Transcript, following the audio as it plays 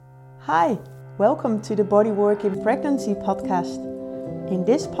Hi, welcome to the Bodywork in Pregnancy podcast. In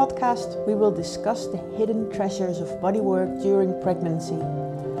this podcast, we will discuss the hidden treasures of bodywork during pregnancy.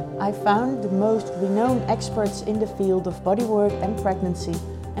 I found the most renowned experts in the field of bodywork and pregnancy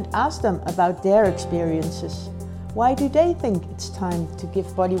and asked them about their experiences. Why do they think it's time to give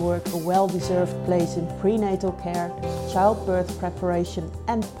bodywork a well-deserved place in prenatal care, childbirth preparation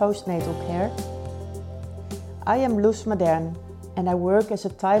and postnatal care? I am Loes Madern and I work as a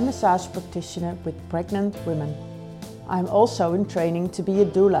Thai massage practitioner with pregnant women. I'm also in training to be a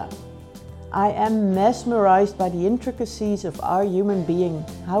doula. I am mesmerized by the intricacies of our human being,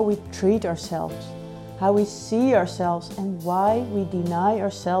 how we treat ourselves, how we see ourselves and why we deny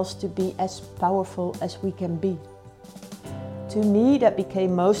ourselves to be as powerful as we can be. To me, that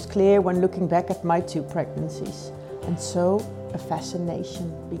became most clear when looking back at my 2 pregnancies, and so a fascination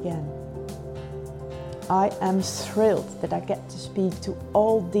began. I am thrilled that I get to speak to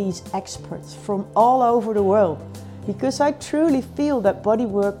all these experts from all over the world, because I truly feel that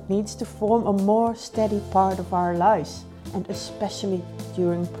bodywork needs to form a more steady part of our lives, and especially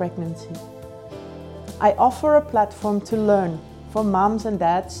during pregnancy. I offer a platform to learn for moms and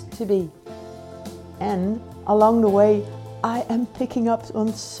dads to be. And along the way, I am picking up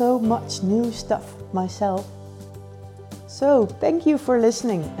on so much new stuff myself. So thank you for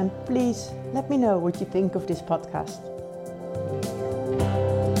listening, and please let me know what you think of this podcast.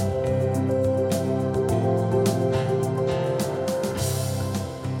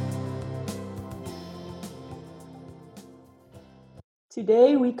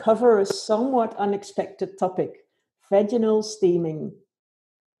 Today we cover a somewhat unexpected topic, vaginal steaming.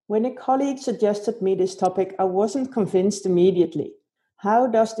 When a colleague suggested me this topic, I wasn't convinced immediately. How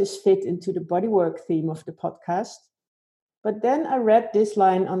does this fit into the bodywork theme of the podcast? But then I read this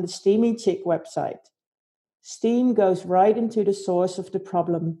line on the Steamy Chick website. Steam goes right into the source of the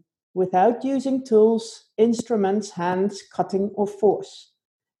problem, without using tools, instruments, hands, cutting or force.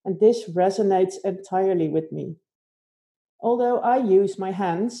 And this resonates entirely with me. Although I use my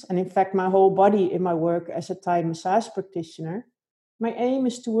hands, and in fact my whole body in my work as a Thai massage practitioner, my aim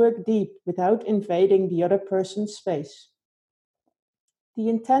is to work deep without invading the other person's space. The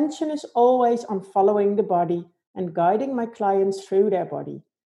intention is always on following the body and guiding my clients through their body.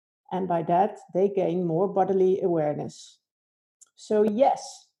 And by that, they gain more bodily awareness. So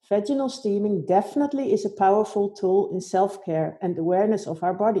yes, vaginal steaming definitely is a powerful tool in self-care and awareness of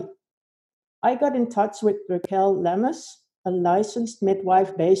our body. I got in touch with Raquel Lemus, a licensed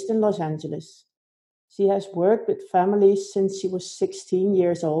midwife based in Los Angeles. She has worked with families since she was 16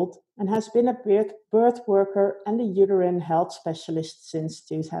 years old and has been a birth worker and a uterine health specialist since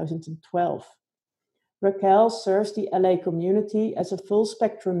 2012. Raquel serves the LA community as a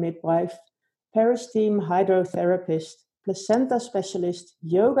full-spectrum midwife, peristeam hydrotherapist, placenta specialist,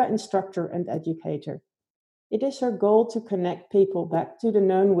 yoga instructor, and educator. It is her goal to connect people back to the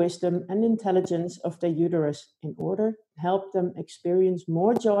known wisdom and intelligence of their uterus in order to help them experience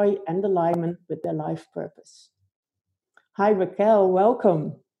more joy and alignment with their life purpose. Hi, Raquel,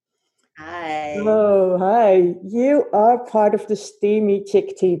 welcome. Hi. Oh, hi. You are part of the Steamy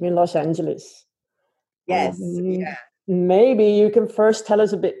Chick team in Los Angeles. Yes. Yeah. Maybe you can first tell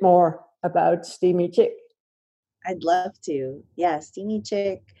us a bit more about Steamy Chick. I'd love to. Yeah, Steamy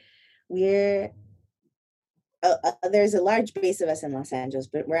Chick. We're there's a large base of us in Los Angeles,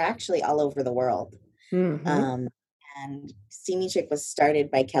 but we're actually all over the world. Mm-hmm. And Steamy Chick was started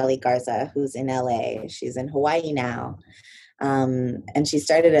by Kelly Garza, who's in LA. She's in Hawaii now. And she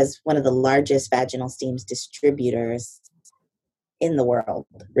started as one of the largest vaginal steams distributors in the world,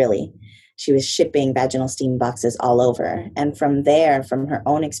 really. She was shipping vaginal steam boxes all over. And from there, from her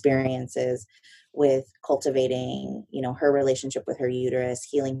own experiences with cultivating, her relationship with her uterus,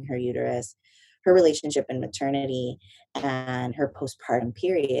 healing her uterus, her relationship in maternity and her postpartum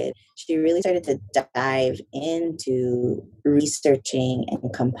period, she really started to dive into researching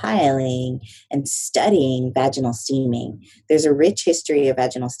and compiling and studying vaginal steaming. There's a rich history of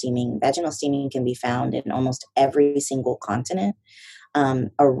vaginal steaming. Vaginal steaming can be found in almost every single continent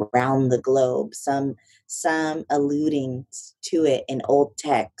around the globe, some alluding to it in old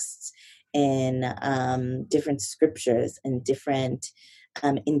texts, in different scriptures and different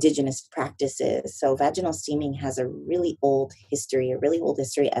indigenous practices. So vaginal steaming has a really old history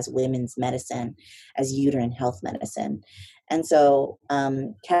as women's medicine, as uterine health medicine. And so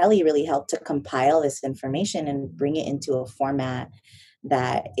Kelly really helped to compile this information and bring it into a format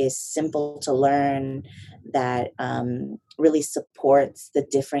that is simple to learn, that really supports the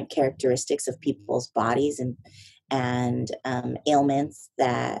different characteristics of people's bodies and ailments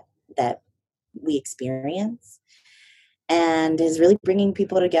that we experience. and is really bringing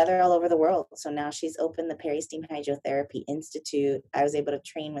people together all over the world. So now she's opened the Peri-Steam Hydrotherapy Institute. I was able to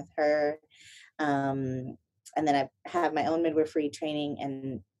train with her. And then I have my own midwifery training,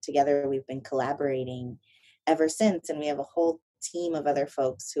 and together we've been collaborating ever since. And we have a whole team of other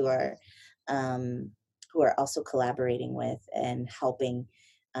folks who are also collaborating with and helping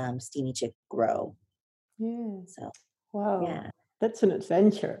Steamy Chick grow. Yeah. So, Wow. yeah. That's an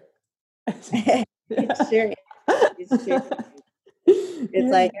adventure. It sure is.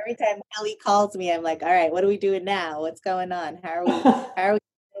 It's like every time Kelly calls me, I'm like, all right, what are we doing now? What's going on? How are we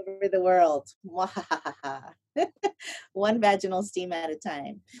over the world? One vaginal steam at a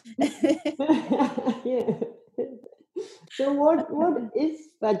time. Yeah. So what is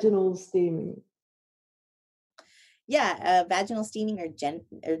vaginal steaming? Yeah, vaginal steaming or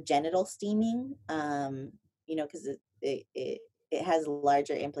genital steaming. Because it has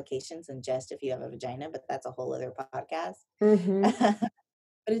larger implications than just if you have a vagina, but that's a whole other podcast. Mm-hmm.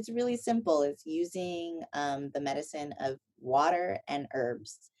 But it's really simple. It's using the medicine of water and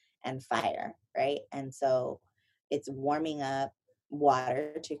herbs and fire, right? And so it's warming up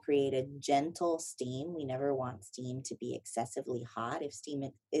water to create a gentle steam. We never want steam to be excessively hot. If steam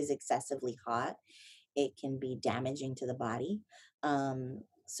is excessively hot, it can be damaging to the body.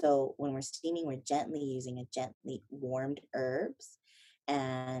 So when we're steaming, we're gently using a gently warmed herbs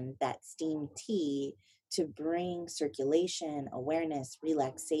and that steam tea to bring circulation, awareness,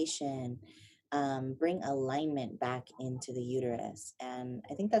 relaxation, bring alignment back into the uterus. And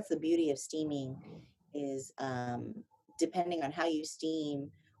I think that's the beauty of steaming is depending on how you steam,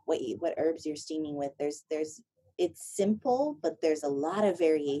 what herbs you're steaming with, it's simple, but there's a lot of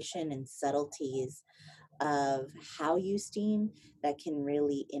variation and subtleties of how you steam that can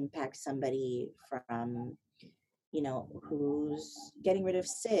really impact somebody from who's getting rid of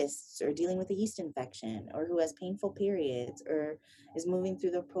cysts or dealing with a yeast infection or who has painful periods or is moving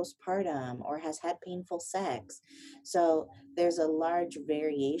through the postpartum or has had painful sex. So there's a large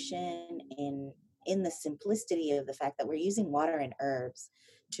variation in the simplicity of the fact that we're using water and herbs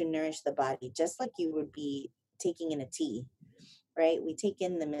to nourish the body, just like you would be taking in a tea, right? We take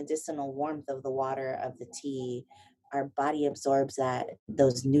in the medicinal warmth of the water of the tea. Our body absorbs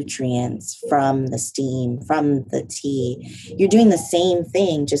those nutrients from the steam, from the tea. You're doing the same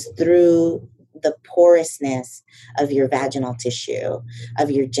thing just through the porousness of your vaginal tissue, of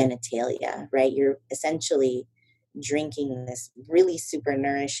your genitalia, right? You're essentially drinking this really super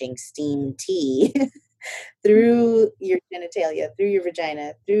nourishing steam tea through your genitalia, through your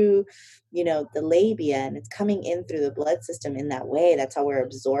vagina, through, the labia, and it's coming in through the blood system in that way. That's how we're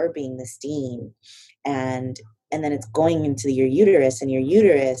absorbing the steam. And then it's going into your uterus, and your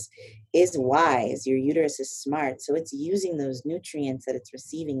uterus is wise. Your uterus is smart. So it's using those nutrients that it's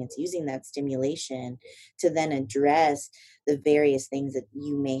receiving. It's using that stimulation to then address the various things that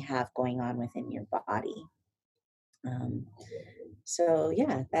you may have going on within your body. So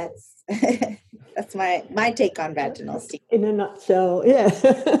yeah, that's that's my take on vaginal steam. In a nutshell, yeah.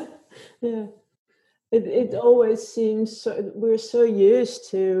 Yeah. It always seems we're so used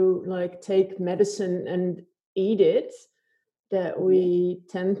to like take medicine and eat it that we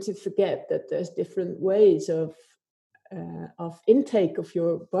tend to forget that there's different ways of intake of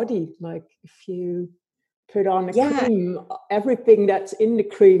your body. Like if you put on a cream, everything that's in the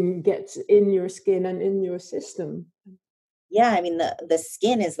cream gets in your skin and in your system. Yeah, I mean, the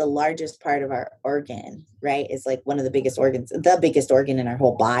skin is the largest part of our organ, right? It's like one of the biggest organs, the biggest organ in our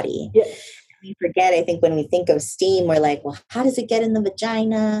whole body. Yeah. We forget, I think when we think of steam, we're like, well, how does it get in the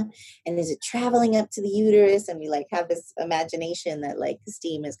vagina? And is it traveling up to the uterus? And we like have this imagination that like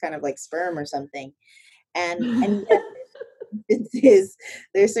steam is kind of like sperm or something. And yes,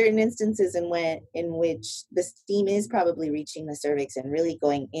 there are certain instances in which the steam is probably reaching the cervix and really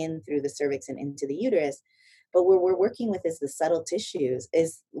going in through the cervix and into the uterus. But what we're working with is the subtle tissues,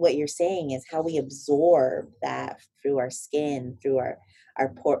 is what you're saying is how we absorb that through our skin, through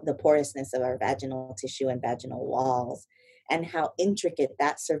the porousness of our vaginal tissue and vaginal walls, and how intricate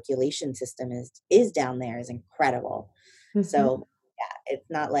that circulation system is down there is incredible. Mm-hmm. So yeah, it's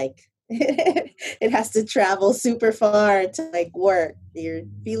not like it has to travel super far to like work. You're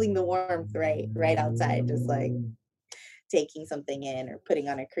feeling the warmth right outside, just like taking something in or putting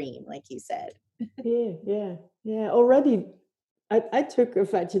on a cream, like you said. Yeah. Already, I took a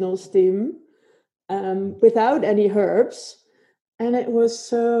vaginal steam without any herbs, and it was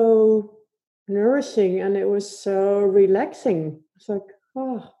so nourishing and it was so relaxing. It's like,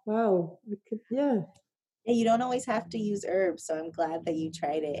 oh wow, yeah. Yeah, you don't always have to use herbs, so I'm glad that you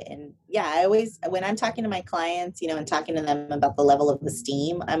tried it. And yeah, I always, when I'm talking to my clients, and talking to them about the level of the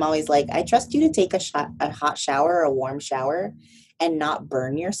steam, I'm always like, I trust you to take a hot shower or a warm shower and not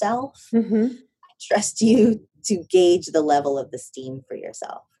burn yourself. Mm-hmm. Trust you to gauge the level of the steam for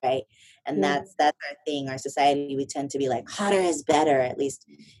yourself, right? And Yeah. that's our thing. Our society, we tend to be like, hotter is better, at least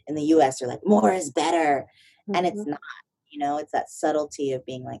in the US, or like more is better. And it's Uh-huh. not, it's that subtlety of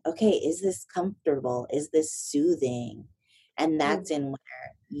being like, okay, is this comfortable? Is this soothing? And Yeah. that's in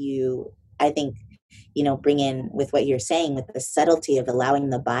where I think, bring in with what you're saying, with the subtlety of allowing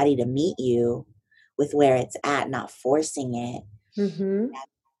the body to meet you with where it's at, not forcing it. Mm-hmm.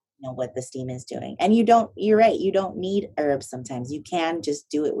 What the steam is doing. And you're right, you don't need herbs. Sometimes you can just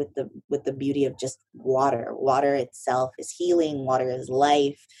do it with the beauty of just water itself is healing. Water is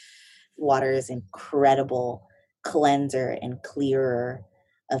life. Water is incredible cleanser and clearer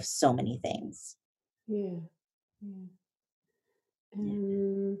of so many things. Yeah. Yeah.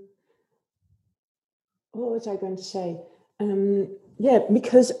 Yeah. What was I going to say? Yeah,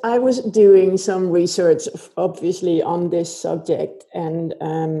 because I was doing some research, obviously, on this subject, and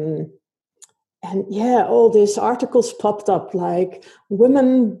yeah, all these articles popped up like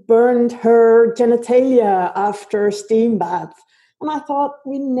women burned her genitalia after a steam bath. And I thought,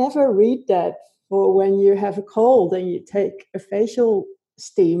 we never read that for when you have a cold and you take a facial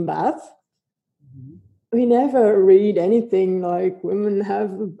steam bath. Mhm. We never read anything like women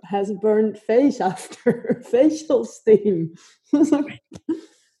has a burnt face after facial steam.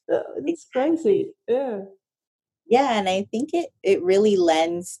 It's crazy. Yeah. Yeah, and I think it really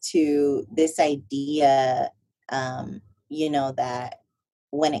lends to this idea, that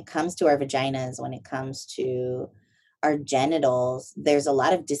when it comes to our vaginas, when it comes to our genitals, there's a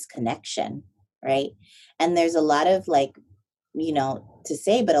lot of disconnection, right? And there's a lot of like, to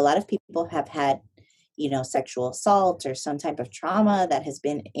say, but a lot of people have had, sexual assault or some type of trauma that has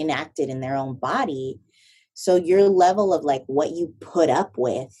been enacted in their own body. So your level of like what you put up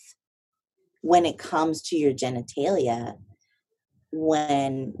with when it comes to your genitalia,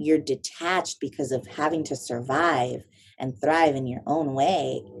 when you're detached because of having to survive and thrive in your own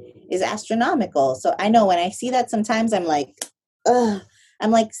way, is astronomical. So I know when I see that, sometimes I'm like, ugh, I'm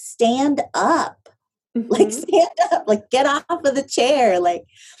like, stand up, like Mm-hmm. stand up, like get off of the chair. Like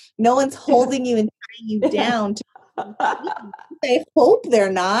no one's holding you and tying you Yeah. down to I hope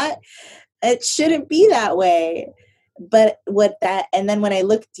they're not. It shouldn't be that way. But and then when I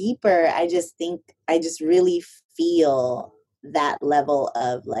look deeper, I just really feel that level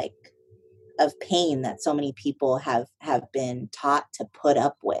of like, of pain that so many people have been taught to put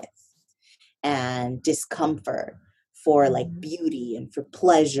up with, and discomfort for like beauty and for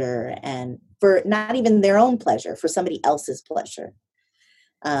pleasure, and for not even their own pleasure, for somebody else's pleasure.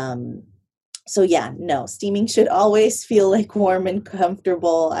 Um, so yeah, no, steaming should always feel like warm and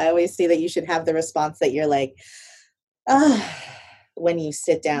comfortable. I always say that you should have the response that you're like, ah, when you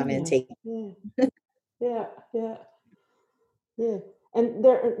sit down and Yeah. take. Yeah. Yeah. Yeah. Yeah. And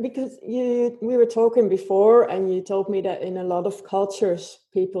there, because we were talking before, and you told me that in a lot of cultures,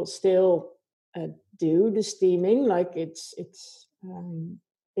 people still uh, do the steaming, like it's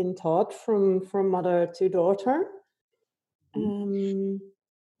been taught from mother to daughter. Um,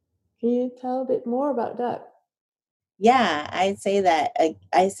 can you tell a bit more about that? Yeah, I say that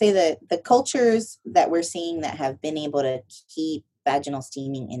the cultures that we're seeing that have been able to keep vaginal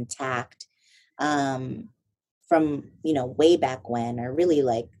steaming intact, um, from way back when, are really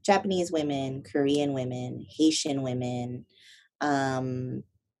like Japanese women, Korean women, Haitian women. Um,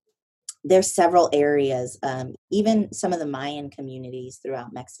 there's several areas, even some of the Mayan communities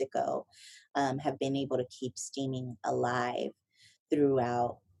throughout Mexico, have been able to keep steaming alive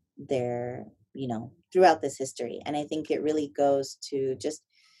throughout throughout this history. And I think it really goes to just,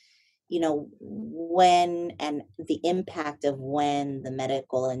 when, and the impact of when the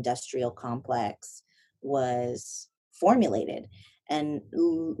medical industrial complex was formulated, and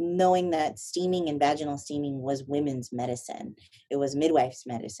knowing that steaming and vaginal steaming was women's medicine. It was midwife's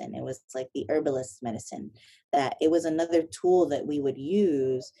medicine. It was like the herbalist's medicine, that it was another tool that we would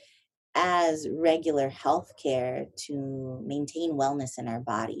use as regular health care to maintain wellness in our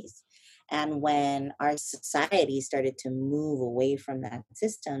bodies. And when our society started to move away from that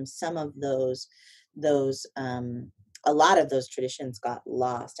system, some of those a lot of those traditions got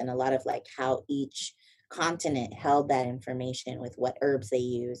lost, and a lot of like how each continent held that information with what herbs they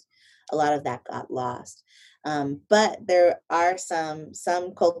used, a lot of that got lost. But there are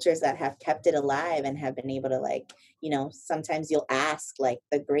some cultures that have kept it alive and have been able to, like, sometimes you'll ask like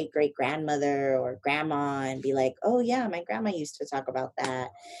the great great grandmother or grandma and be like, oh yeah, my grandma used to talk about that.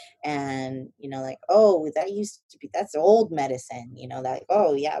 And like, oh, that used to be, that's old medicine, like,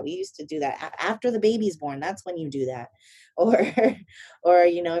 oh yeah, we used to do that after the baby's born, that's when you do that. Or or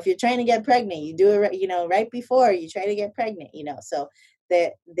if you're trying to get pregnant, you do it right before you try to get pregnant, so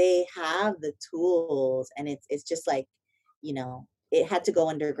that they have the tools. And it's just like, it had to go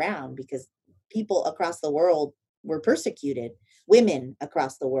underground because people across the world were persecuted. Women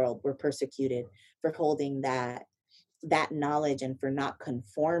across the world were persecuted for holding that knowledge and for not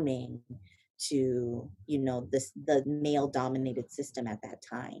conforming to the male dominated system at that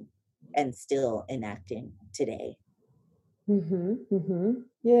time, and still enacting today.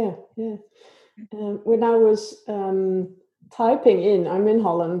 Yeah. When I was typing in, I'm in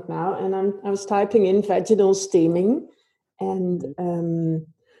Holland now, and I was typing in vaginal steaming, and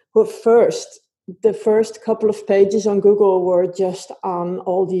well, the first couple of pages on Google were just on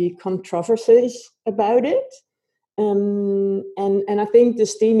all the controversies about it. And I think the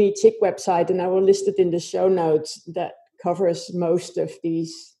Steamy Chick website, and I will list it in the show notes, that covers most of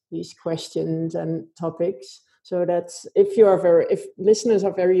these questions and topics. So that's, if listeners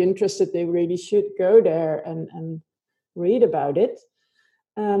are very interested, they really should go there and read about it.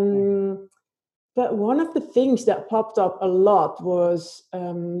 But one of the things that popped up a lot was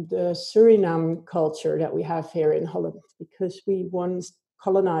the Suriname culture that we have here in Holland, because we once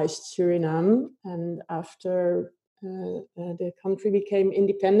colonized Suriname, and after the country became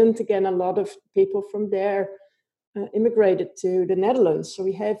independent again, a lot of people from there immigrated to the Netherlands. So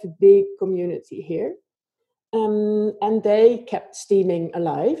we have a big community here. And they kept steaming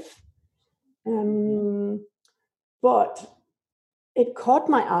alive. But it caught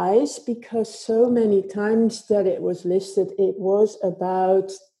my eyes because so many times that it was listed, it was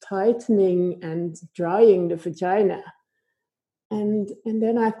about tightening and drying the vagina. And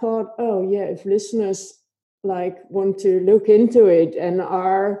then I thought, oh yeah, if listeners want to look into it and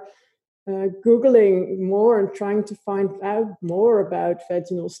are Googling more and trying to find out more about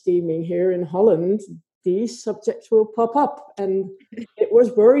vaginal steaming here in Holland, these subjects will pop up. And it was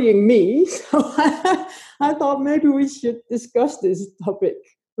worrying me. So I thought maybe we should discuss this topic.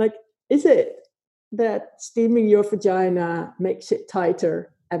 Like, is it that steaming your vagina makes it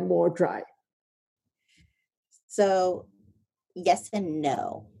tighter and more dry? So yes and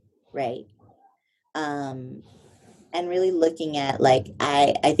no, right? And really looking at, like,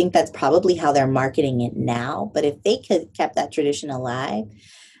 I think that's probably how they're marketing it now. But if they could kept that tradition alive,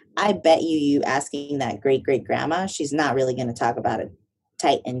 I bet you asking that great great grandma, she's not really going to talk about a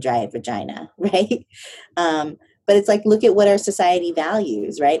tight and dry vagina, right? But it's like, look at what our society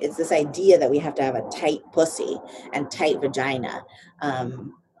values, right? It's this idea that we have to have a tight pussy and tight vagina.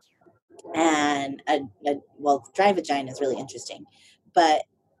 And well, dry vagina is really interesting, but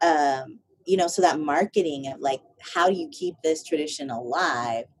so that marketing of, like, how do you keep this tradition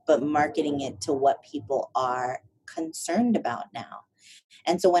alive, but marketing it to what people are concerned about now.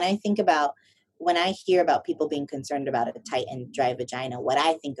 And so when I hear about people being concerned about a tight and dry vagina, what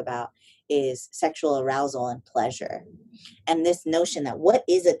I think about is sexual arousal and pleasure. And this notion that, what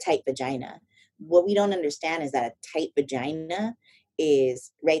is a tight vagina? What we don't understand is that a tight vagina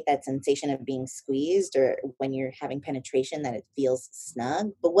is, right, that sensation of being squeezed, or when you're having penetration that it feels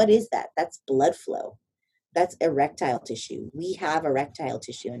snug. But what is that? That's blood flow. That's erectile tissue. We have erectile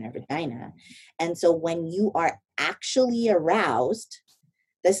tissue in our vagina. And so when you are actually aroused,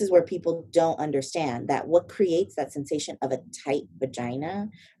 this is where people don't understand that what creates that sensation of a tight vagina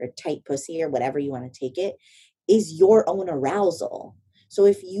or tight pussy or whatever you want to take it is your own arousal. So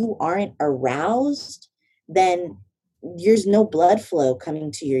if you aren't aroused, then there's no blood flow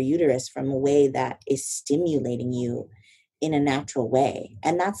coming to your uterus from a way that is stimulating you in a natural way.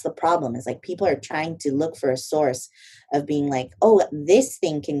 And that's the problem, is like, people are trying to look for a source of being like, oh, this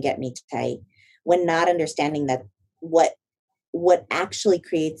thing can get me tight, when not understanding that what actually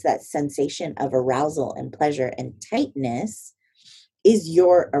creates that sensation of arousal and pleasure and tightness is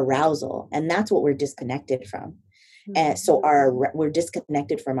your arousal. And that's what we're disconnected from. And so we're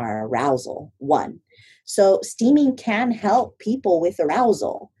disconnected from our arousal, one. So steaming can help people with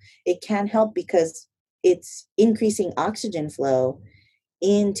arousal. It can help because it's increasing oxygen flow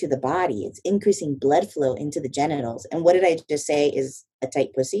into the body. It's increasing blood flow into the genitals. And what did I just say is a tight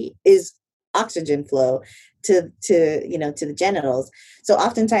pussy? Is oxygen flow to the genitals. So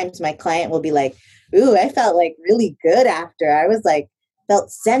oftentimes my client will be like, ooh, I felt like really good after. I was like, felt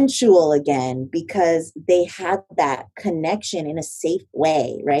sensual again because they had that connection in a safe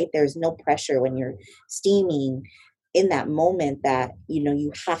way, right? There's no pressure when you're steaming in that moment that, you know,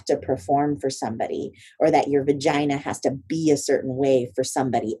 you have to perform for somebody or that your vagina has to be a certain way for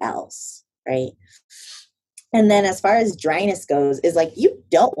somebody else, right? And then as far as dryness goes, is like you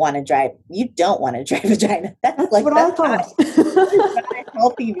don't want to dry vagina. That's what I thought. Not a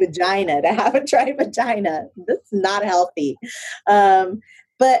healthy vagina to have a dry vagina. That's not healthy.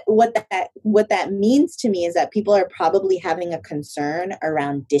 But what that means to me is that people are probably having a concern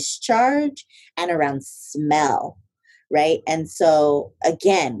around discharge and around smell, right? And so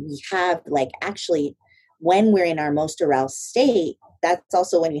again, we have like actually when we're in our most aroused state, that's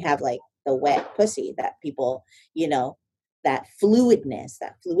also when you have like the wet pussy that people, you know, that fluidness,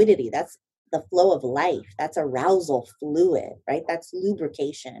 that fluidity, that's the flow of life. That's arousal fluid, right? That's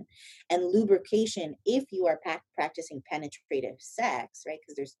lubrication. And lubrication, if you are practicing penetrative sex, right?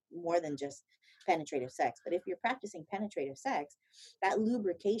 Because there's more than just penetrative sex, but if you're practicing penetrative sex, that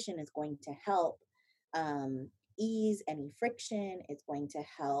lubrication is going to help ease any friction. It's going to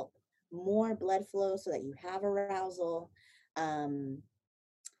help more blood flow so that you have arousal.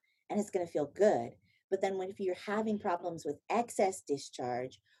 And it's going to feel good. But then if you're having problems with excess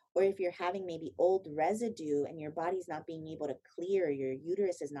discharge, or if you're having maybe old residue and your body's not being able to clear, your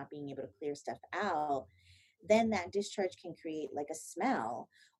uterus is not being able to clear stuff out, then that discharge can create like a smell,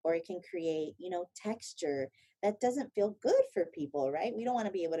 or it can create, you know, texture that doesn't feel good for people, right? We don't want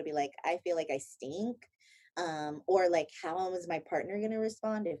to be able to be like, I feel like I stink. Or like, how is my partner going to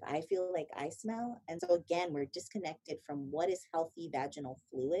respond if I feel like I smell? And so again, we're disconnected from what is healthy vaginal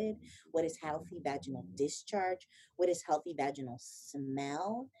fluid, what is healthy vaginal discharge, what is healthy vaginal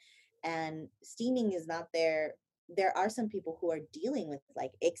smell. And steaming is not there. There are some people who are dealing with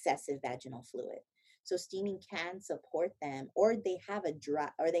like excessive vaginal fluid. So steaming can support them, or they have a dry,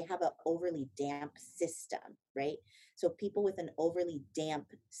 or they have an overly damp system, right? So people with an overly damp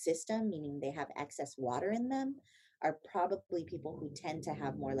system, meaning they have excess water in them, are probably people who tend to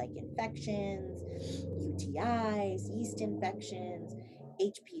have more like infections, UTIs, yeast infections,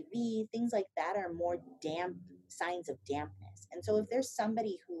 HPV, things like that are more damp, signs of dampness. And so if there's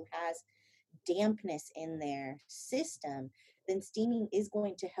somebody who has dampness in their system, then steaming is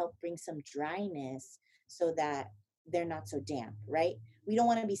going to help bring some dryness so that they're not so damp, right? We don't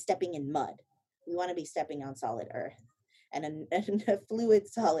want to be stepping in mud. We want to be stepping on solid earth and a fluid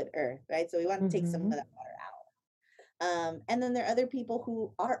solid earth, right? So we want to take some of that water out. And then there are other people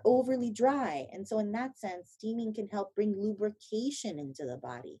who are overly dry. And so in that sense, steaming can help bring lubrication into the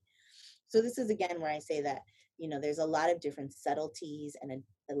body. So this is again where I say that, you know, there's a lot of different subtleties and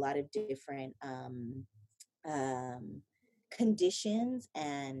a lot of different conditions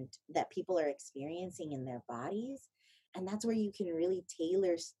and that people are experiencing in their bodies. And that's where you can really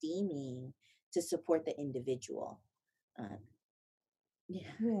tailor steaming to support the individual.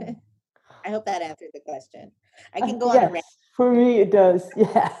 Yeah. I hope that answered the question. I can go on a rant. For me it does.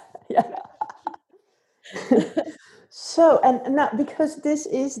 Yeah. So, and now, because this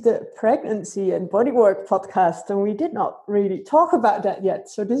is the pregnancy and bodywork podcast, and we did not really talk about that yet.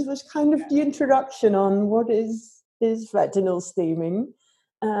 So this was kind of the introduction on what is vaginal steaming.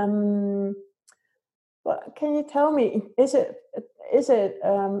 But can you tell me, is it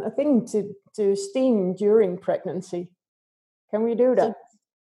a thing to steam during pregnancy? Can we do that?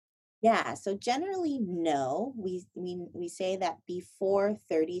 So generally, no. We say that before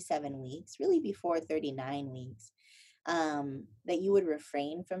 37 weeks, really before 39 weeks, that you would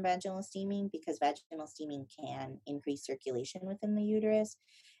refrain from vaginal steaming because vaginal steaming can increase circulation within the uterus.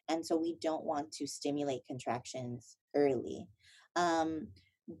 And so we don't want to stimulate contractions early.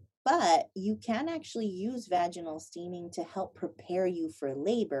 But you can actually use vaginal steaming to help prepare you for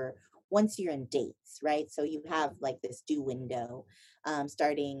labor once you're in dates, right? So you have like this due window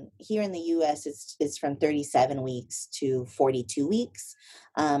starting here in the US, it's from 37 weeks to 42 weeks.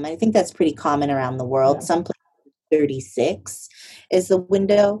 I think that's pretty common around the world. Yeah. Some places 36 is the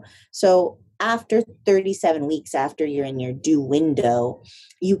window. So after 37 weeks, after you're in your due window,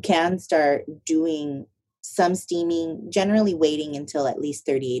 you can start doing some steaming, generally waiting until at least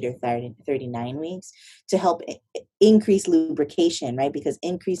 38 or 39 weeks to help increase lubrication, right? Because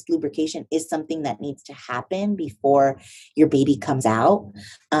increased lubrication is something that needs to happen before your baby comes out,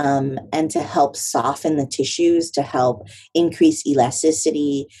 and to help soften the tissues, to help increase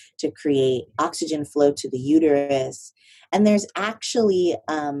elasticity, to create oxygen flow to the uterus. And there's actually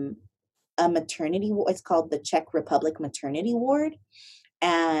a maternity, it's called the Czech Republic Maternity Ward.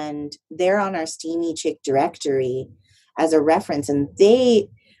 And they're on our Steamy Chick directory as a reference. And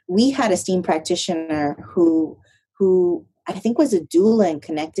we had a steam practitioner who I think was a doula and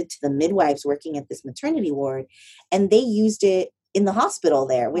connected to the midwives working at this maternity ward. And they used it in the hospital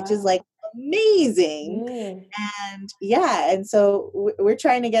there, which is like amazing. And and so we're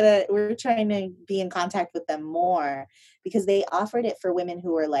trying to be in contact with them more, because they offered it for women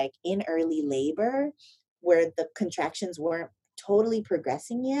who were like in early labor, where the contractions weren't totally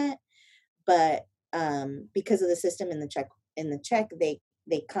progressing yet, but because of the system in the Czech,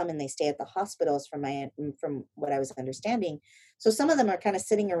 they come and they stay at the hospitals from what I was understanding. So some of them are kind of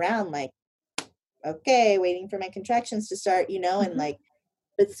sitting around like, okay, waiting for my contractions to start, and like,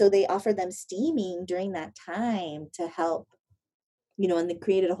 but so they offered them steaming during that time to help, and they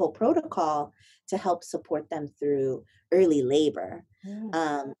created a whole protocol to help support them through early labor.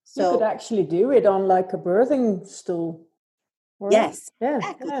 So you could actually do it on like a birthing stool. Right? Yes,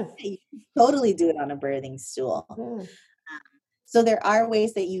 exactly. Yeah, you can totally do it on a birthing stool. So there are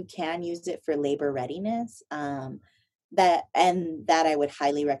ways that you can use it for labor readiness. That I would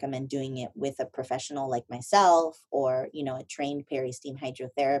highly recommend doing it with a professional like myself, or a trained peri-steam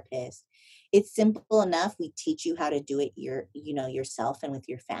hydrotherapist. It's simple enough. We teach you how to do it yourself and with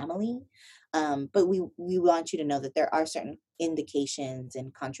your family. But we want you to know that there are certain indications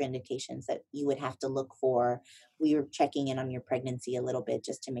and contraindications that you would have to look for. We were checking in on your pregnancy a little bit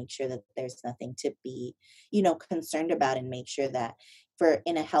just to make sure that there's nothing to be, concerned about, and make sure that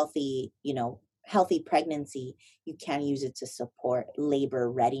in a healthy pregnancy, you can use it to support labor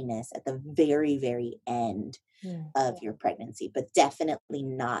readiness at the very, very end of your pregnancy, but definitely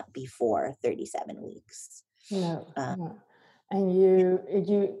not before 37 weeks. No. And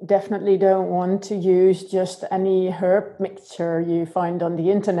you definitely don't want to use just any herb mixture you find on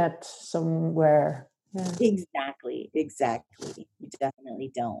the internet somewhere. Exactly. You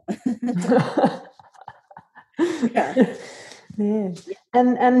definitely don't.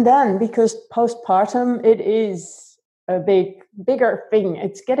 And then, because postpartum, it is a bigger thing.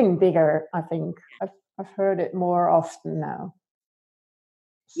 It's getting bigger, I think. I've heard it more often now.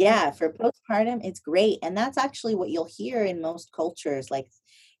 Yeah, for postpartum, it's great. And that's actually what you'll hear in most cultures. Like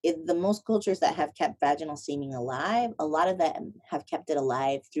the most cultures that have kept vaginal steaming alive, a lot of them have kept it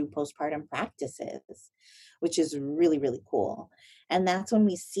alive through postpartum practices, which is really, really cool. And that's when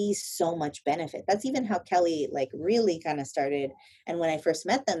we see so much benefit. That's even how Kelly really kind of started. And when I first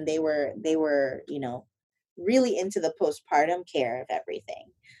met them, they were, really into the postpartum care of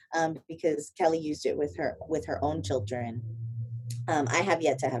everything, because Kelly used it with her own children. I have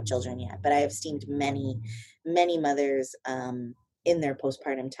yet to have children yet, but I have steamed many, many mothers in their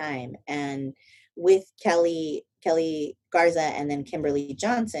postpartum time. And with Kelly Garza and then Kimberly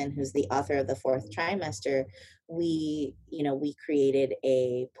Johnson, who's the author of The Fourth Trimester, we created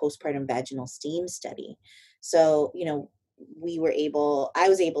a postpartum vaginal steam study. So, I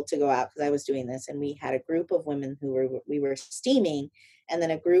was able to go out because I was doing this, and we had a group of women we were steaming, and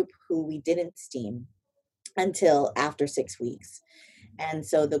then a group who we didn't steam until after 6 weeks. And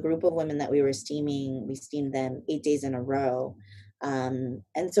so the group of women that we steamed them 8 days in a row. And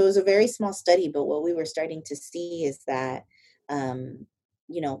so it was a very small study, but what we were starting to see is that,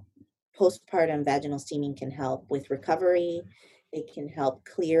 postpartum vaginal steaming can help with recovery. It can help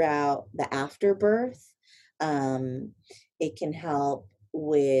clear out the afterbirth. It can help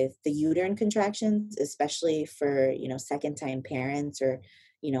with the uterine contractions, especially for, second time parents, or,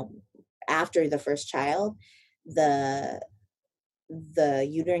 after the first child. The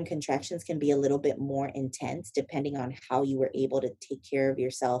uterine contractions can be a little bit more intense depending on how you were able to take care of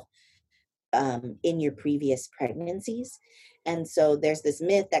yourself in your previous pregnancies. And so there's this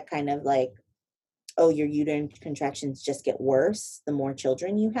myth that kind of like, oh, your uterine contractions just get worse the more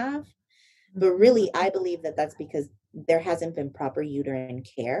children you have. But really, I believe that that's because there hasn't been proper uterine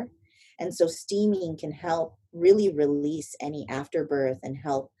care. And so steaming can help really release any afterbirth and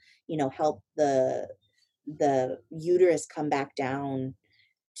help the uterus come back down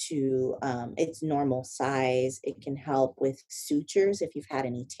to its normal size. It can help with sutures if you've had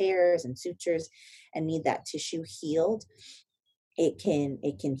any tears and sutures and need that tissue healed. It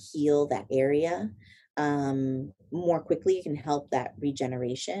can heal that area more quickly. It can help that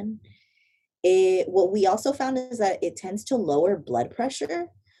regeneration. What we also found is that it tends to lower blood pressure.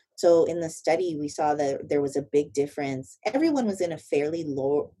 So in the study, we saw that there was a big difference. Everyone was in a fairly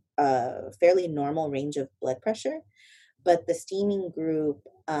normal range of blood pressure, but the steaming group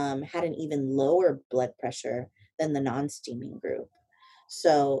had an even lower blood pressure than the non-steaming group.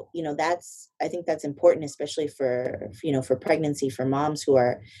 So, I think that's important, especially for pregnancy, for moms who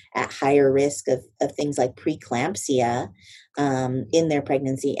are at higher risk of things like preeclampsia in their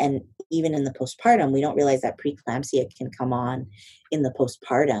pregnancy. And even in the postpartum, we don't realize that preeclampsia can come on in the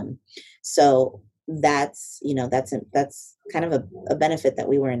postpartum. So, that's, that's kind of a benefit that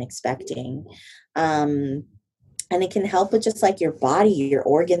we weren't expecting. And it can help with just like your body, your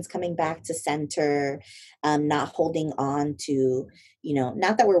organs coming back to center, not holding on to,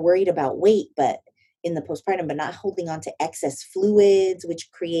 not that we're worried about weight, but in the postpartum, but not holding on to excess fluids,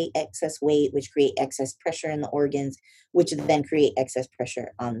 which create excess weight, which create excess pressure in the organs, which then create excess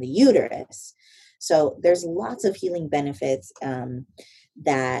pressure on the uterus. So there's lots of healing benefits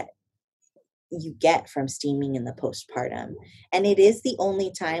that you get from steaming in the postpartum. And it is the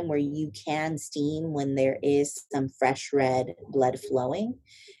only time where you can steam when there is some fresh red blood flowing,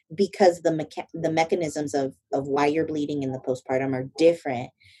 because the mechanisms of why you're bleeding in the postpartum are different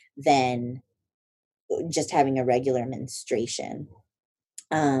than just having a regular menstruation.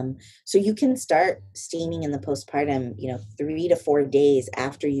 So you can start steaming in the postpartum, 3 to 4 days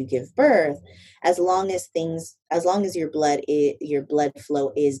after you give birth, as long as your blood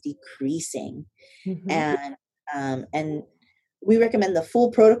flow is decreasing. Mm-hmm. And we recommend the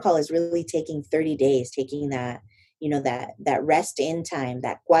full protocol is really taking 30 days, taking that, that rest in time,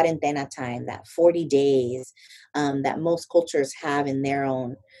 that cuarentena time, that 40 days, that most cultures have in their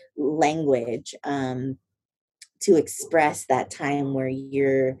own language, to express that time where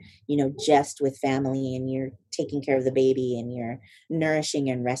you're, just with family and you're taking care of the baby and you're nourishing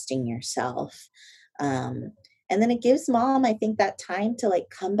and resting yourself. And then it gives mom, I think, that time to like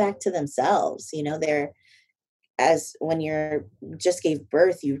come back to themselves. As when you're just gave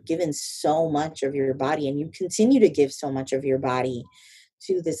birth, you've given so much of your body, and you continue to give so much of your body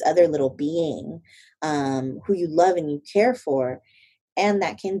to this other little being, who you love and you care for. And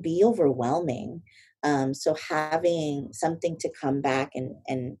that can be overwhelming. So having something to come back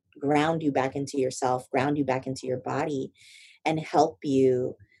and ground you back into yourself, ground you back into your body, and help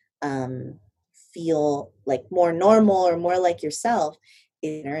you feel like more normal or more like yourself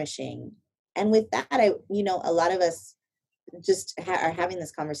is nourishing. And with that, a lot of us just are having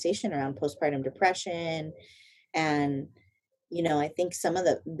this conversation around postpartum depression. And I think some of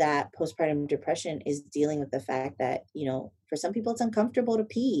that postpartum depression is dealing with the fact that, for some people it's uncomfortable to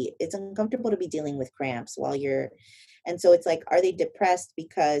pee. It's uncomfortable to be dealing with cramps and so it's like, are they depressed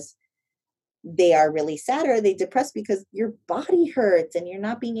because they are really sad, or are they depressed because your body hurts and you're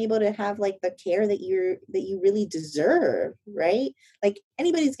not being able to have like the care that you really deserve, right? Like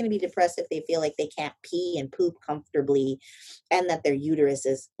anybody's going to be depressed if they feel like they can't pee and poop comfortably and that their uterus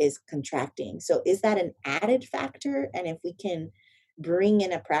is contracting. So is that an added factor? And if we can bring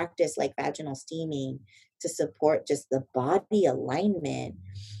in a practice like vaginal steaming to support just the body alignment,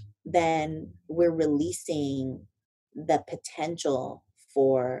 then we're releasing the potential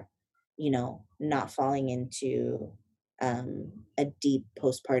for not falling into a deep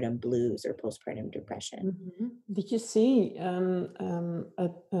postpartum blues or postpartum depression. Mm-hmm. Did you see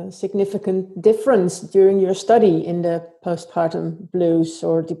a significant difference during your study in the postpartum blues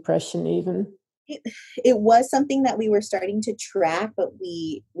or depression even? It was something that we were starting to track, but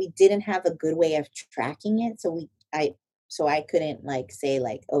we didn't have a good way of tracking it. So I couldn't like say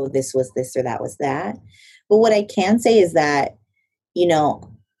like, oh, this was this or that was that. But what I can say is that,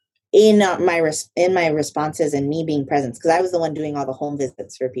 in my responses and me being present, because I was the one doing all the home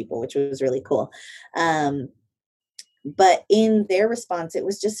visits for people, which was really cool. But in their response, it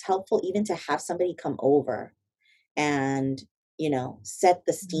was just helpful even to have somebody come over and, set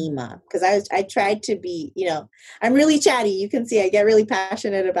the steam up. Because I tried to be, I'm really chatty. You can see I get really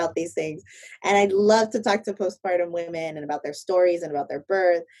passionate about these things. And I'd love to talk to postpartum women and about their stories and about their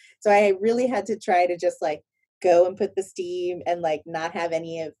birth. So I really had to try to just like go and put the steam and like not have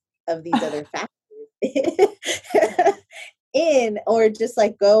any of these other factors in, or just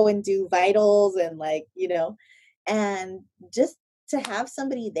like go and do vitals and like, and just to have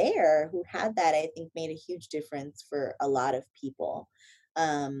somebody there who had that, I think made a huge difference for a lot of people.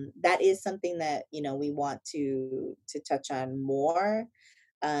 That is something that, we want to touch on more,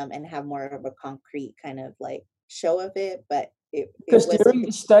 and have more of a concrete kind of like show of it. But because during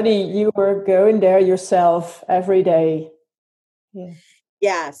the study, you were going there yourself every day.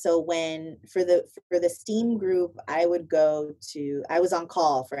 Yeah. So for the STEAM group, I was on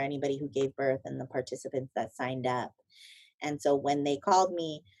call for anybody who gave birth and the participants that signed up. And so when they called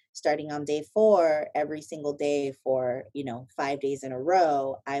me starting on day 4, every single day for, 5 days in a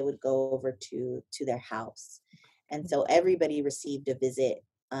row, I would go over to their house. And so everybody received a visit.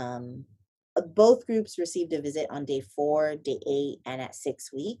 Both groups received a visit on day 4, day 8, and at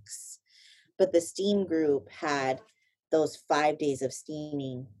 6 weeks. But the STEAM group had those 5 days of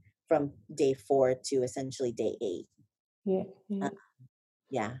steaming from day 4 to essentially day 8. Yeah.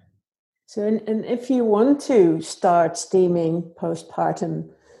 Yeah. So, and if you want to start steaming postpartum,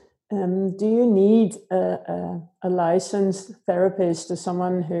 Do you need a licensed therapist or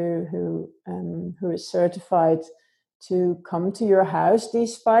someone who is certified to come to your house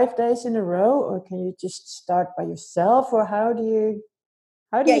these 5 days in a row, or can you just start by yourself, or how do you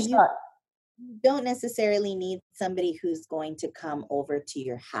Yeah, you start? don't necessarily need somebody who's going to come over to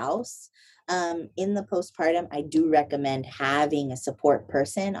your house. In the postpartum, I do recommend having a support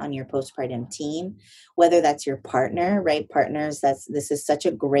person on your postpartum team, whether that's your partner, right? Partners, this is such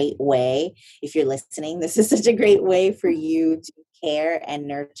a great way. If you're listening, this is such a great way for you to care and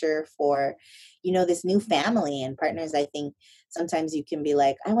nurture for, this new family. And partners, I think sometimes you can be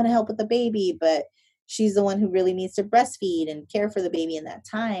like, I want to help with the baby, but she's the one who really needs to breastfeed and care for the baby in that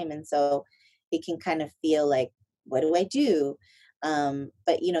time. And so it can kind of feel like, what do I do?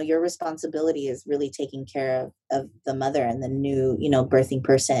 But your responsibility is really taking care of the mother and the new, birthing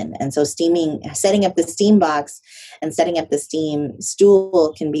person. And so setting up the steam box and setting up the steam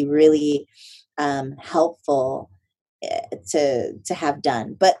stool can be really helpful to have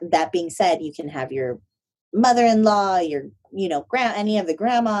done. But that being said, you can have your mother-in-law, your, any of the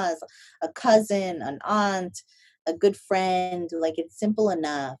grandmas, a cousin, an aunt, a good friend. Like, it's simple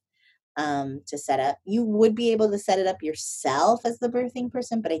enough to set up. You would be able to set it up yourself as the birthing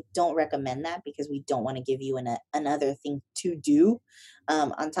person, but I don't recommend that because we don't want to give you another thing to do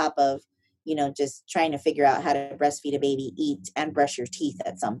on top of, just trying to figure out how to breastfeed a baby, eat, and brush your teeth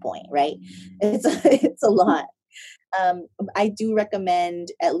at some point, right? It's a lot. I do recommend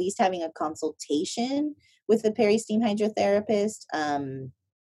at least having a consultation with a peri-steam hydrotherapist,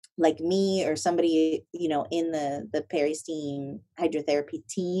 like me or somebody, in the peri-steam hydrotherapy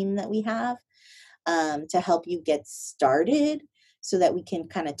team that we have, to help you get started so that we can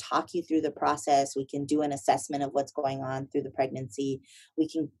kind of talk you through the process. We can do an assessment of what's going on through the pregnancy. We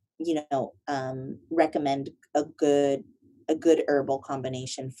can, recommend a good herbal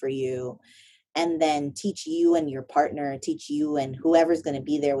combination for you, and then teach you and whoever's going to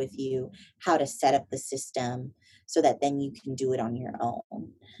be there with you how to set up the system so that then you can do it on your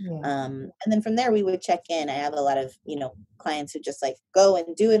own. Yeah. And then from there we would check in. I have a lot of, clients who just like go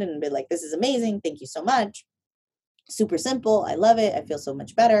and do it and be like, this is amazing. Thank you so much. Super simple. I love it. I feel so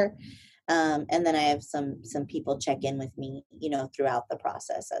much better. And then I have some people check in with me, throughout the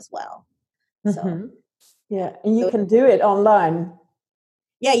process as well. Mm-hmm. Yeah, and you So can do it online.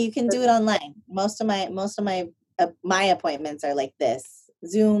 yeah, you can do it online. Most of my appointments are like this: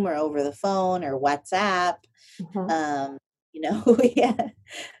 Zoom or over the phone or WhatsApp. Mm-hmm.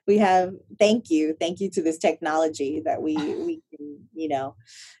 We have. Thank you to this technology that we can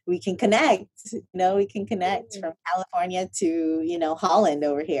we can connect. We can connect from California to Holland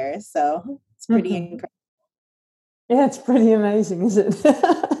over here. So it's pretty incredible. Yeah, it's pretty amazing, is it?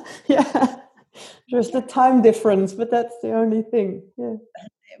 Yeah. There's the time difference, but that's the only thing. Yeah.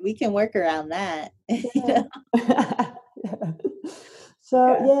 We can work around that. Yeah. Yeah.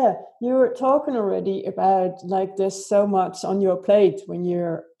 So yeah, you were talking already about like there's so much on your plate when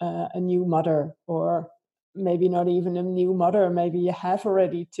you're a new mother, or maybe not even a new mother. Maybe you have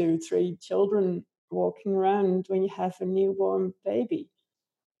already 2, 3 children walking around when you have a newborn baby,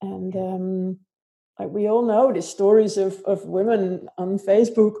 and like we all know the stories of women on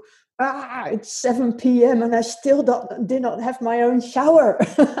Facebook. It's 7 p.m. and I still did not have my own shower.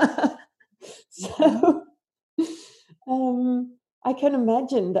 So I can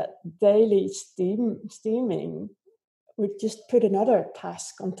imagine that daily steaming would just put another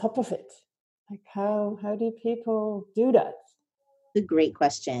task on top of it. Like how do people do that? It's a great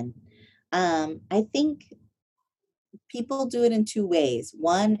question. I think people do it in two ways.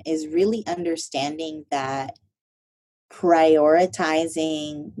 One is really understanding that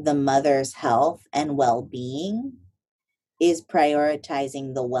prioritizing the mother's health and well-being is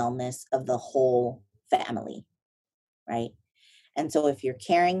prioritizing the wellness of the whole family, right? And so if you're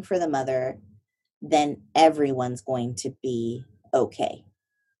caring for the mother, then everyone's going to be okay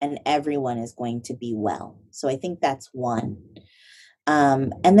and everyone is going to be well. So I think that's one.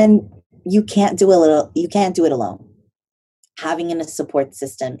 And then you can't do it alone. Having a support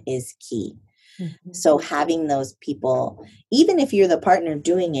system is key. Mm-hmm. So having those people, even if you're the partner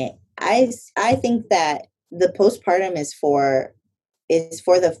doing it, I think that the postpartum is for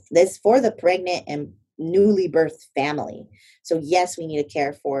the pregnant and newly birthed family. So yes, we need to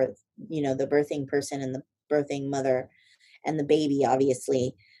care for, the birthing person and the birthing mother and the baby,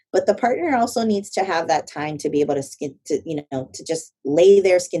 obviously. But the partner also needs to have that time to be able to just lay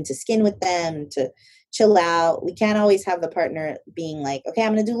their skin to skin with them, to chill out. We can't always have the partner being like, okay,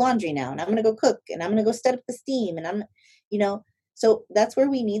 I'm going to do laundry now and I'm going to go cook and I'm going to go set up the steam and So that's where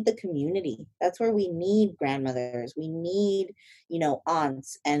we need the community. That's where we need grandmothers. We need,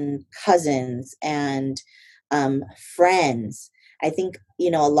 aunts and cousins and friends. I think,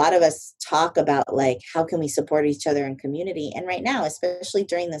 a lot of us talk about like, how can we support each other in community? And right now, especially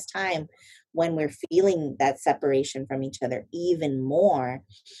during this time when we're feeling that separation from each other even more,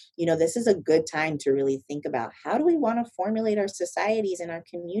 this is a good time to really think about, how do we want to formulate our societies and our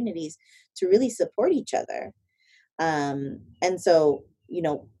communities to really support each other? And so,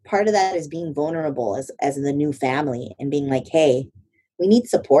 part of that is being vulnerable as the new family and being like, hey, we need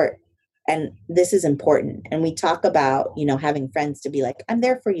support. And this is important. And we talk about, having friends to be like, I'm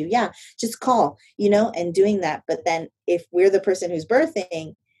there for you. Yeah, just call, and doing that. But then if we're the person who's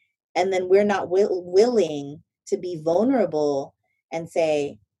birthing and then we're not willing to be vulnerable and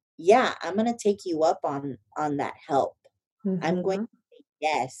say, yeah, I'm going to take you up on that help. I'm going to say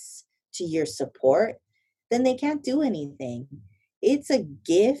yes to your support, then they can't do anything. It's a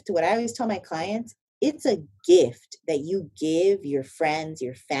gift. What I always tell my clients, it's a gift that you give your friends,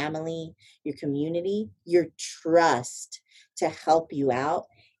 your family, your community, your trust to help you out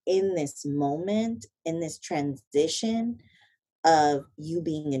in this moment, in this transition of you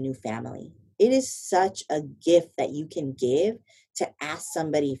being a new family. It is such a gift that you can give to ask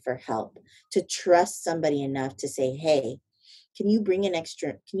somebody for help, to trust somebody enough to say, hey, can you bring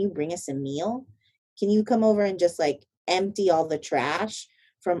us a meal? Can you come over and just like empty all the trash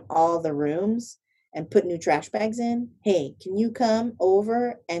from all the rooms and put new trash bags in? Hey, can you come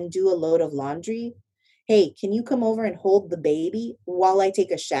over and do a load of laundry? Hey, can you come over and hold the baby while I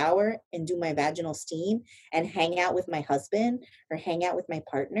take a shower and do my vaginal steam and hang out with my husband or hang out with my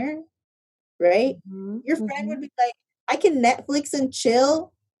partner? Right? Your friend would be like, I can Netflix and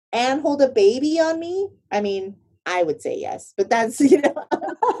chill and hold a baby on me. I mean, I would say yes, but that's, yeah,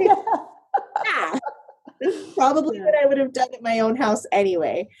 that's probably what I would have done at my own house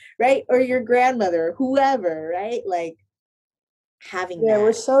anyway, right? Or your grandmother, whoever, right? Like having that.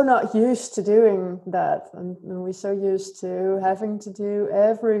 We're so not used to doing that. And we're so used to having to do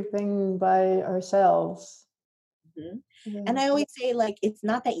everything by ourselves. And I always say, like, it's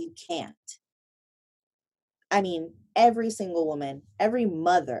not that you can't. I mean, every single woman, every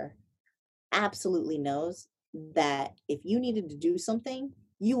mother absolutely knows that if you needed to do something,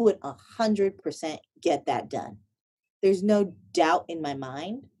 you would 100% get that done. There's no doubt in my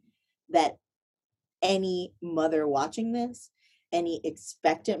mind that any mother watching this, any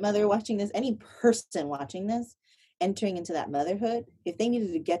expectant mother watching this, any person watching this, entering into that motherhood, if they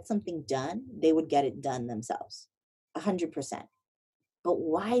needed to get something done, they would get it done themselves, 100%. But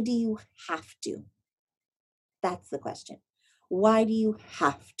why do you have to? That's the question. Why do you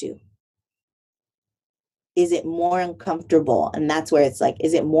have to? Is it more uncomfortable? And that's where it's like,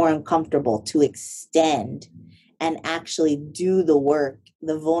 is it more uncomfortable to extend and actually do the work,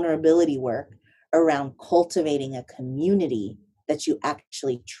 the vulnerability work around cultivating a community that you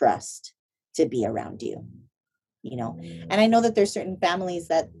actually trust to be around you? And I know that there's certain families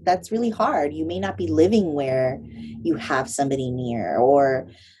that's really hard. You may not be living where you have somebody near, or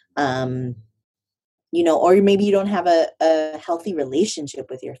or maybe you don't have a healthy relationship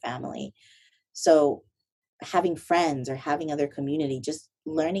with your family. So having friends or having other community, just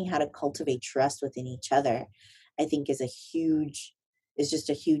learning how to cultivate trust within each other, I think is just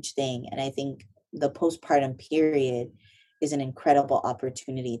a huge thing. And I think the postpartum period is an incredible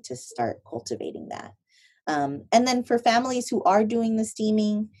opportunity to start cultivating that. And then for families who are doing the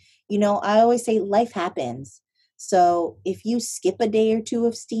steaming, I always say life happens. So if you skip a day or two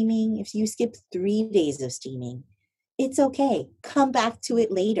of steaming, if you skip 3 days of steaming, it's okay. Come back to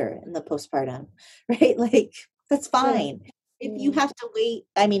it later in the postpartum, right? Like, that's fine. If you have to wait,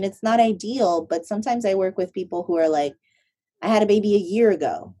 I mean, it's not ideal, but sometimes I work with people who are like, I had a baby a year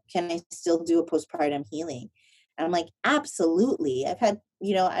ago. Can I still do a postpartum healing? And I'm like, absolutely.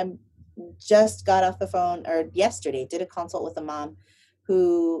 I'm just got off the phone, or yesterday did a consult with a mom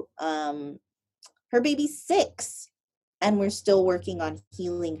who her baby's 6, and we're still working on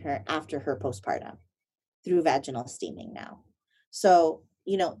healing her after her postpartum through vaginal steaming now. So,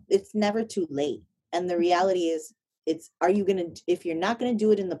 it's never too late. And the reality is, if you're not going to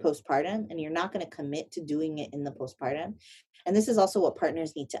do it in the postpartum and you're not going to commit to doing it in the postpartum, and this is also what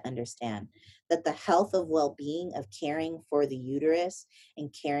partners need to understand, that the health of well-being of caring for the uterus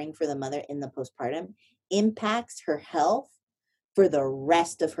and caring for the mother in the postpartum impacts her health for the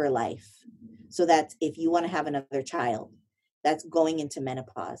rest of her life. So that's if you want to have another child, that's going into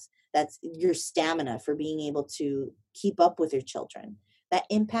menopause, that's your stamina for being able to keep up with your children, that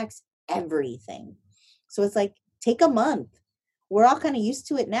impacts everything. So it's like, take a month. We're all kind of used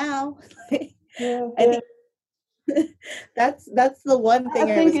to it now. I think That's the one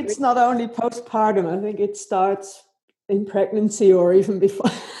thing I think it's not only postpartum. I think it starts in pregnancy or even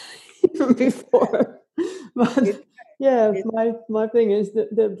before. Even before. But yeah, my thing is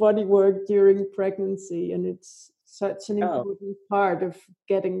the body work during pregnancy, and it's such an Oh, important part of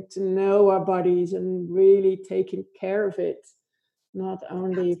getting to know our bodies and really taking care of it, not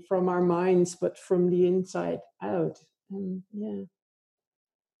only from our minds but from the inside out. And yeah.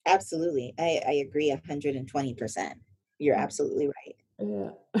 absolutely. I agree 120%. You're absolutely right.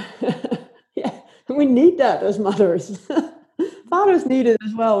 Yeah. Yeah. We need that as mothers. Fathers need it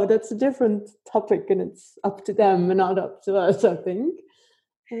as well. That's a different topic and it's up to them and not up to us, I think.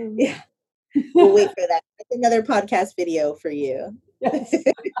 Yeah. We'll wait for that. That's another podcast video for you. Yes. For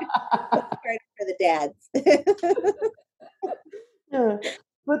the dads. Yeah.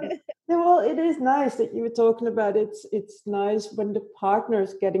 But yeah, well, it is nice that you were talking about it's nice when the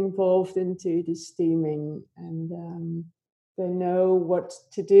partners get involved into the steaming and they know what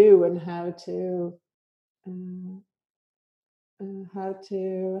to do and uh, how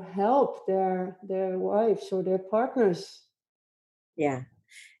to help their wives or their partners. Yeah.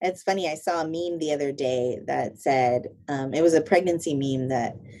 It's funny. I saw a meme the other day that said, it was a pregnancy meme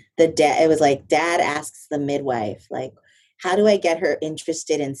that it was like, dad asks the midwife, like, how do I get her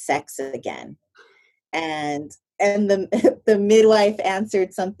interested in sex again? And the the midwife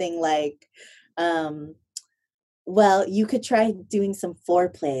answered something like, um, well, you could try doing some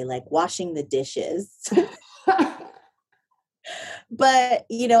foreplay, like washing the dishes. But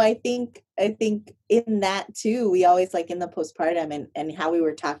I think in that too, we always, like, in the postpartum and how we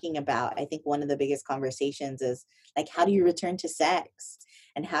were talking about, I think one of the biggest conversations is like, how do you return to sex,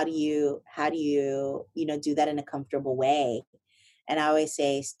 and how do you do that in a comfortable way? And I always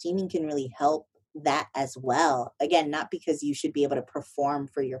say steaming can really help that as well. Again, not because you should be able to perform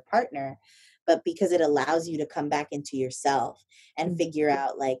for your partner, but because it allows you to come back into yourself and figure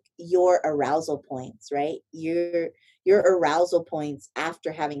out, like, your arousal points, right? Your arousal points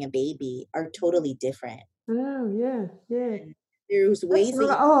after having a baby are totally different. Oh yeah, yeah. And there's That's ways that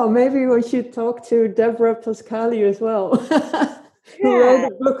not, you oh, maybe we should talk to Deborah Pascali as well, who wrote yeah,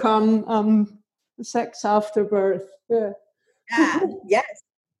 a book on sex after birth. Yeah. yeah, yes,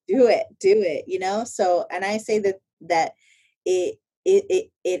 do it. So, and I say that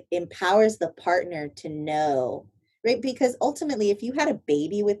it empowers the partner to know, right? Because ultimately, if you had a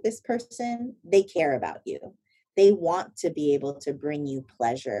baby with this person, they care about you. They want to be able to bring you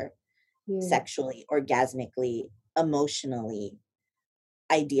pleasure Yeah. sexually, orgasmically, emotionally,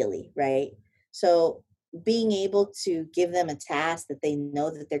 ideally, right? So being able to give them a task that they know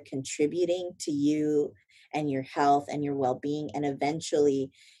that they're contributing to you and your health and your well-being, and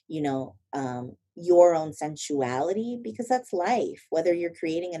eventually, your own sensuality, because that's life. Whether you're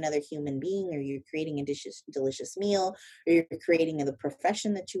creating another human being, or you're creating a delicious meal, or you're creating the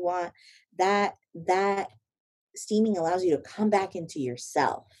profession that you want, that steaming allows you to come back into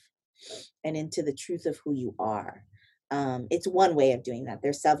yourself and into the truth of who you are. It's one way of doing that.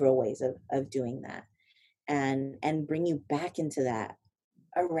 There's several ways of doing that, and bring you back into that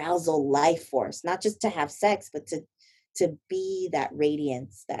arousal life force, not just to have sex, but to be that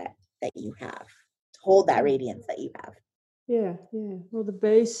radiance that you have, to hold that radiance that you have. Yeah, yeah. Well, the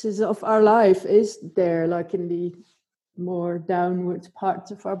basis of our life is there, like in the more downwards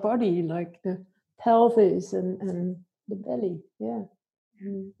parts of our body, like the pelvis and the belly. Yeah.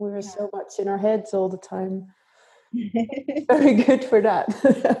 And we're so much in our heads all the time. Very good for that.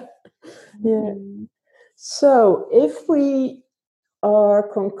 Yeah. So, if we are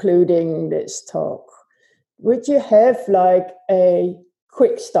concluding this talk, would you have like a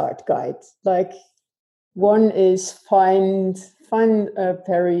quick start guide? Like one is find a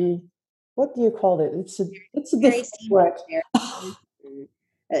very, what do you call it? It's a Very different steamy word.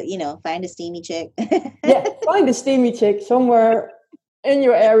 find a steamy chick. Yeah, find a steamy chick somewhere in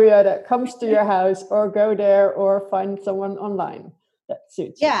your area that comes to your house, or go there, or find someone online that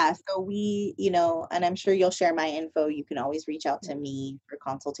suits you. Yeah, so and I'm sure you'll share my info. You can always reach out to me for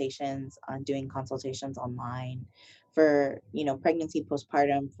consultations, on doing consultations online for, pregnancy,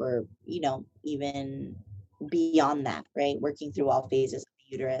 postpartum, for, even beyond that, right? Working through all phases of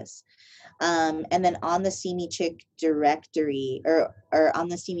the uterus. And then on the Steamy Chick directory, or on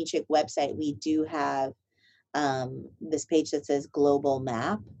the Steamy Chick website, we do have this page that says Global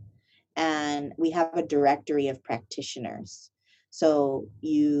Map, and we have a directory of practitioners. So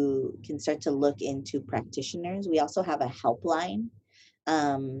you can start to look into practitioners. We also have a helpline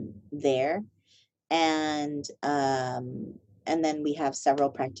there, and then we have several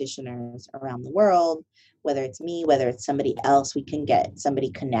practitioners around the world. Whether it's me, whether it's somebody else, we can get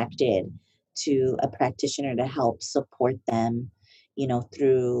somebody connected to a practitioner to help support them,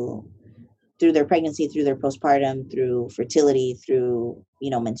 through their pregnancy, through their postpartum, through fertility, through,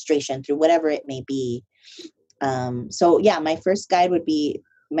 menstruation, through whatever it may be. So yeah, my first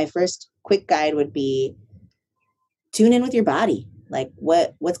quick guide would be tune in with your body. Like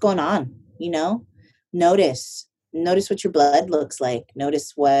what's going on, notice what your blood looks like.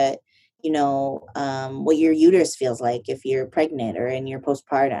 Notice what your uterus feels like if you're pregnant or in your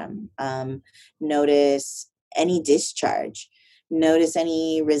postpartum. Notice any discharge. Notice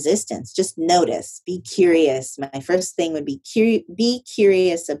any resistance. Just notice. Be curious. My first thing would be be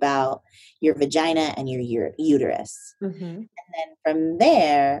curious about your vagina and your uterus. Mm-hmm. And then from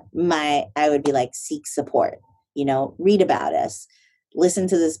there, I would be like, seek support. Read about us. Listen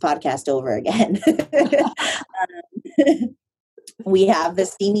to this podcast over again. We have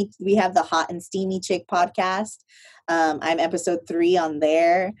the Hot and Steamy Chick podcast. I'm episode 3 on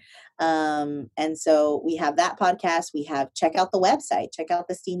there. And so we have that podcast. Check out the website, check out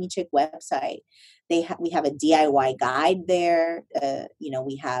the Steamy Chick website. We have a DIY guide there.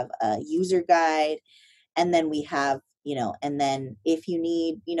 We have a user guide, and then we have, and then if you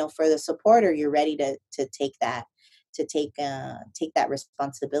need, further support, or you're ready to take that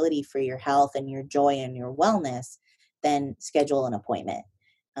responsibility for your health and your joy and your wellness, then schedule an appointment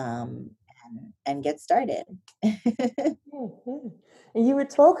and get started. And you were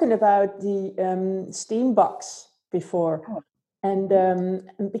talking about the steam box before. And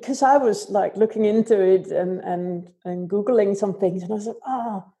because I was like looking into it and Googling some things, and I was like,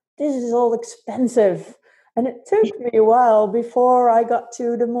 this is all expensive. And it took me a while before I got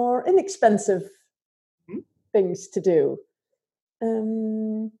to the more inexpensive things to do.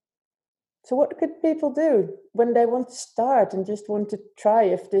 So what could people do when they want to start and just want to try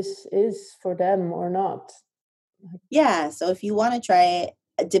if this is for them or not? Yeah, so if you want to try it,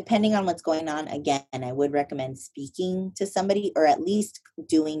 depending on what's going on, again, I would recommend speaking to somebody, or at least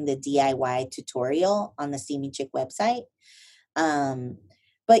doing the DIY tutorial on the Steamy Chick website.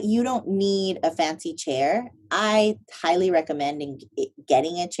 But you don't need a fancy chair. I highly recommend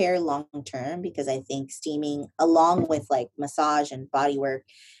getting a chair long term, because I think steaming, along with like massage and body work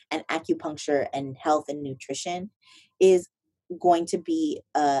and acupuncture and health and nutrition, is going to be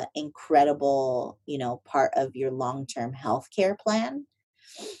an incredible, part of your long-term healthcare plan,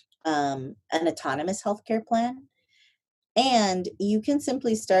 an autonomous healthcare plan. And you can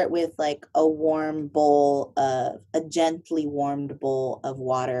simply start with like a gently warmed bowl of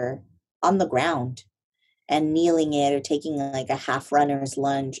water on the ground, and kneeling it or taking like a half runner's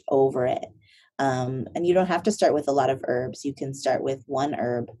lunge over it. And you don't have to start with a lot of herbs. You can start with one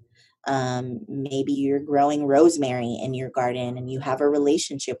herb. Maybe you're growing rosemary in your garden and you have a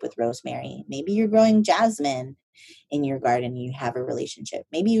relationship with rosemary. Maybe you're growing jasmine in your garden and you have a relationship.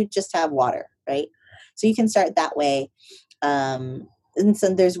 Maybe you just have water, right? So you can start that way. And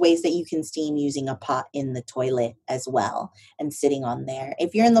so there's ways that you can steam using a pot in the toilet as well and sitting on there.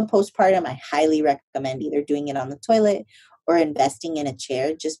 If you're in the postpartum, I highly recommend either doing it on the toilet or investing in a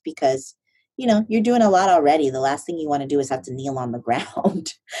chair, just because, you're doing a lot already. The last thing you want to do is have to kneel on the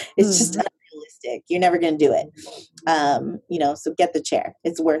ground. It's just unrealistic. You're never going to do it. So get the chair.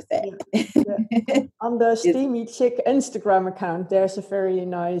 It's worth it. Yeah. On the Steamy Chick Instagram account, there's a very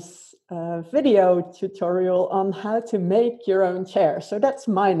nice video tutorial on how to make your own chair. So that's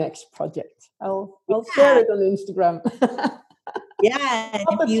my next project. I'll share it on Instagram. Yeah.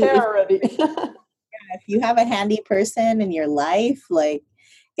 If you have a handy person in your life, like,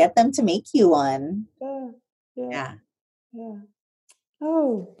 get them to make you one. Yeah.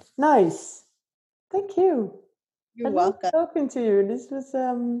 Oh, nice. Thank you. You're welcome. Talking to you. This was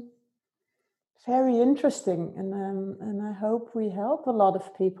very interesting, and I hope we help a lot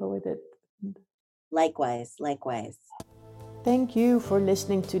of people with it. Likewise. Thank you for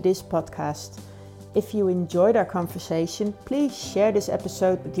listening to this podcast. If you enjoyed our conversation, please share this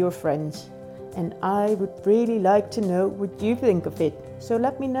episode with your friends. And I would really like to know what you think of it. So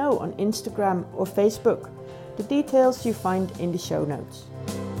let me know on Instagram or Facebook. The details you find in the show notes.